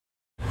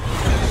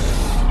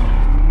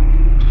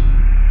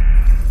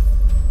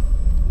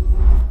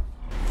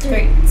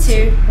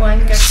1,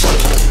 go.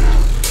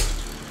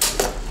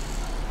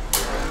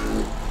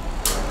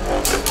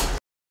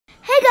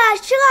 Hey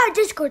guys, check out our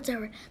Discord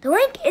server. The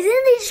link is in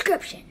the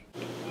description.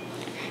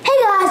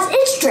 Hey guys,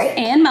 it's Drake.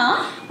 And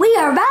Mom. We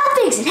are about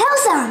fixing Hell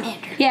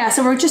Salamander. Yeah,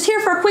 so we're just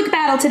here for a quick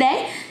battle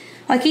today.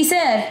 Like he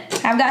said,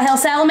 I've got Hell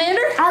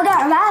Salamander. I've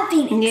got Revive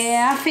Phoenix.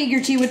 Yeah, I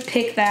figured you would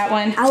pick that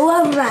one. I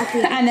love Revive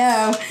Phoenix. I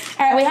know.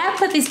 All right, we have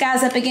put these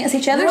guys up against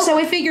each other, so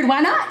we figured why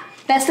not?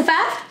 Best of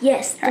 5?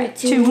 Yes. All right,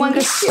 2, 1,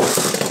 go.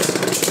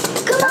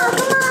 Come on,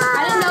 come on.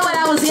 I didn't know what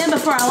I was in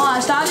before I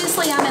launched.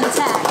 Obviously, I'm in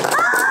attack.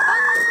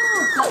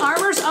 Oh! The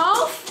armor's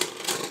off.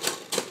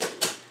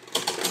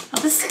 Oh,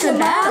 this is a good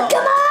battle.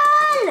 Come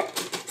on!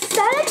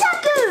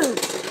 Sanataku!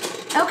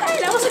 Okay,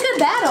 that was a good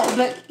battle,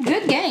 but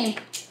good game.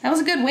 That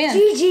was a good win.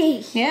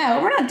 GG. Yeah,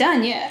 but we're not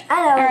done yet.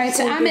 I know. All right,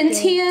 so I'm in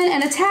 10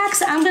 and attack,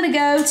 so I'm going to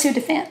go to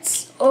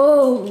defense.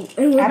 Oh.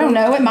 I don't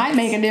know. It might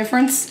make a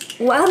difference.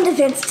 Well, I'm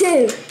defense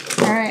too.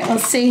 All right,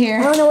 let's see here.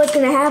 I don't know what's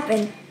going to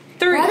happen.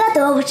 3. I got the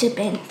level chip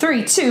in.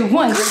 3, 2,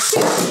 1, go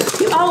shoot.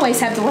 You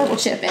always have the level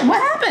chip in. What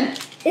happened?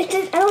 It's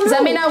just, I don't know. Does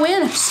that mean I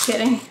win? I'm just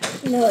kidding.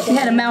 No, it You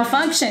had a doesn't.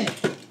 malfunction.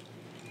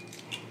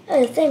 Oh,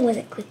 the thing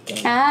wasn't clicked in.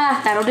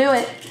 Ah, that'll do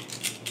it.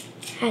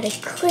 Had to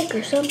click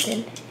or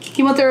something.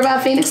 You want the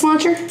Revive Phoenix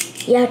launcher?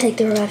 Yeah, I'll take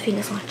the Revive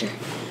Phoenix launcher.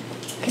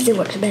 Because it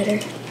works better.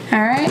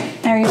 All right,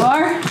 there you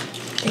are.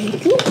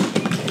 Thank you.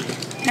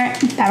 All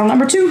right, battle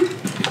number 2.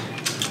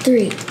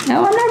 3.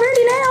 No, I'm not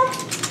ready now.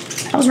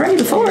 I was ready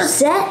before.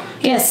 Set.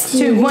 Yes,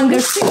 2, 1, go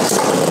shoot.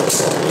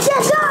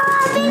 Yes,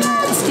 Phoenix!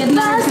 Let's get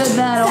another good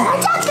battle.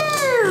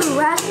 Sanataku!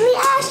 Rise from the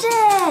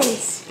ashes!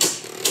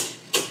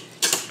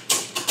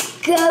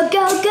 Go,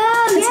 go, go!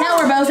 You can tell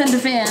we're both in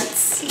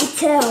defense. You can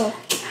tell.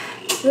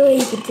 Really,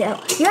 you can tell.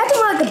 You have to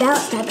more like a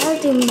balance type. I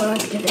have to be more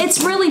like a defense. It's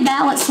really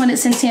balanced when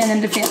it's in 10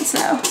 in defense,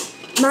 though.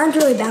 Mine's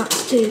really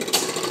balanced too.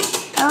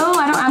 Oh,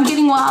 I'm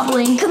getting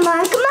wobbly. Come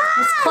on, come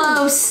on! It's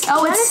close.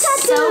 Oh, it's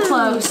Sanataku. so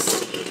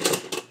close.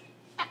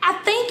 I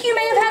think you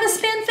may have had a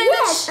spin finish.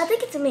 Yes, I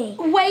think it's me.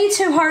 Way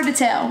too hard to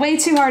tell. Way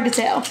too hard to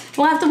tell.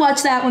 We'll have to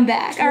watch that one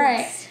back. All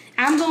right.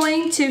 I'm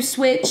going to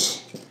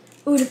switch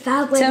Ooh, the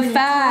 5 to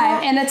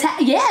 5 and attack.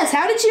 Yes,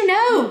 how did you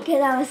know?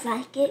 Because I was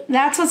like it.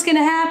 That's what's going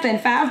to happen.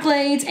 5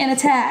 blades and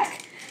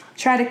attack.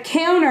 Try to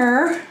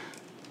counter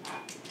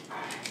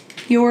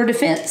your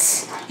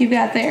defense you've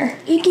got there.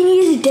 You can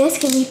use a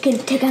disc and you can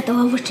take out the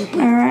level chip. All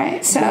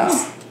right, so.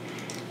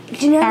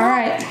 Did you know All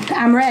that? right,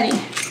 I'm ready.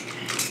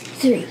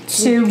 3,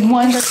 2,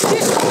 1, go shoot.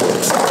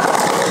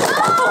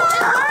 Oh,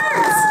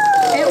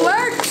 it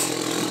works!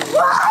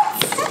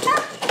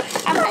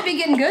 What? I might be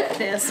getting good at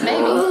this,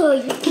 maybe. Oh,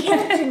 you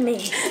countered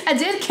me. I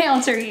did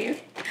counter you.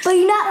 But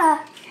you're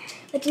not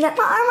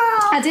my armor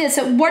off. I did,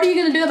 so what are you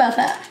going to do about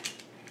that?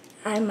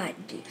 I might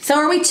do. So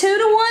are we 2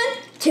 to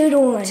 1? 2 to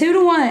 1. 2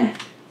 to 1.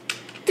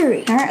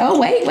 3. All right, oh,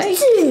 wait.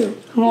 2.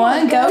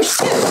 1, go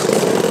shoot.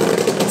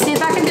 See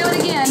if I can do it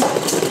again.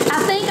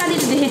 I think I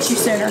needed to hit you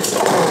sooner.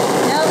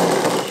 Nope.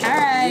 All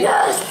right.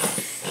 Yes.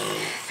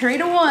 3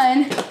 to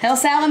 1. Hell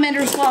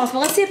Salamander's lost.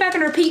 Well, let's see if I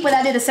can repeat what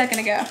I did a second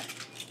ago.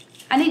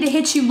 I need to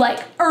hit you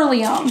like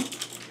early on.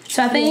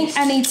 So I think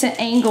I need to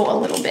angle a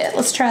little bit.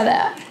 Let's try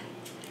that.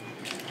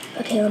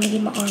 Okay, let me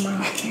get my armor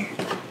off here.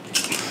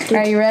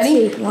 Are you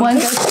ready? 2, 1,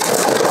 go.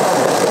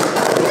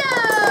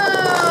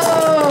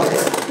 No!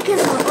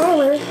 Because of my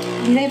armor.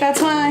 You think that's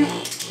why?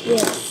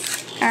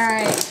 Yes. All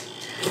right.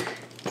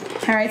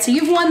 All right, so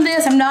you've won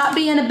this. I'm not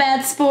being a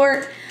bad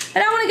sport.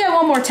 But I want to go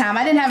one more time.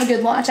 I didn't have a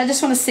good launch. I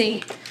just want to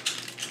see.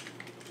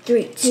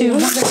 3, 2,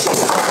 1, 1. go.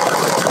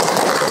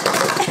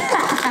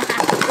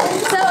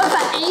 So if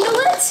I angle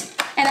it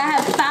and I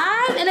have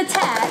 5 in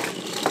attack,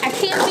 I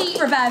can't beat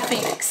Revive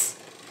Phoenix.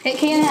 It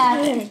can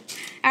happen.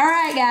 All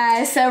right,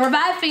 guys. So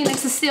Revive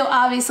Phoenix is still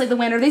obviously the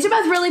winner. These are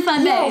both really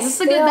fun days. This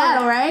is a good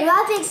battle, right?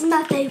 I think it's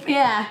my favorite.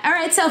 Yeah. All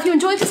right. So if you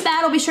enjoyed this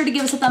battle, be sure to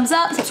give us a thumbs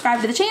up,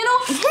 subscribe to the channel,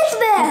 Hit the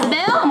bell. hit the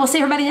bell, and we'll see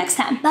everybody next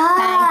time.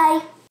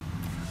 Bye.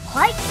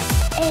 Like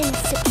and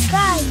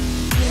subscribe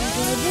if you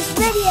enjoyed this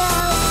video.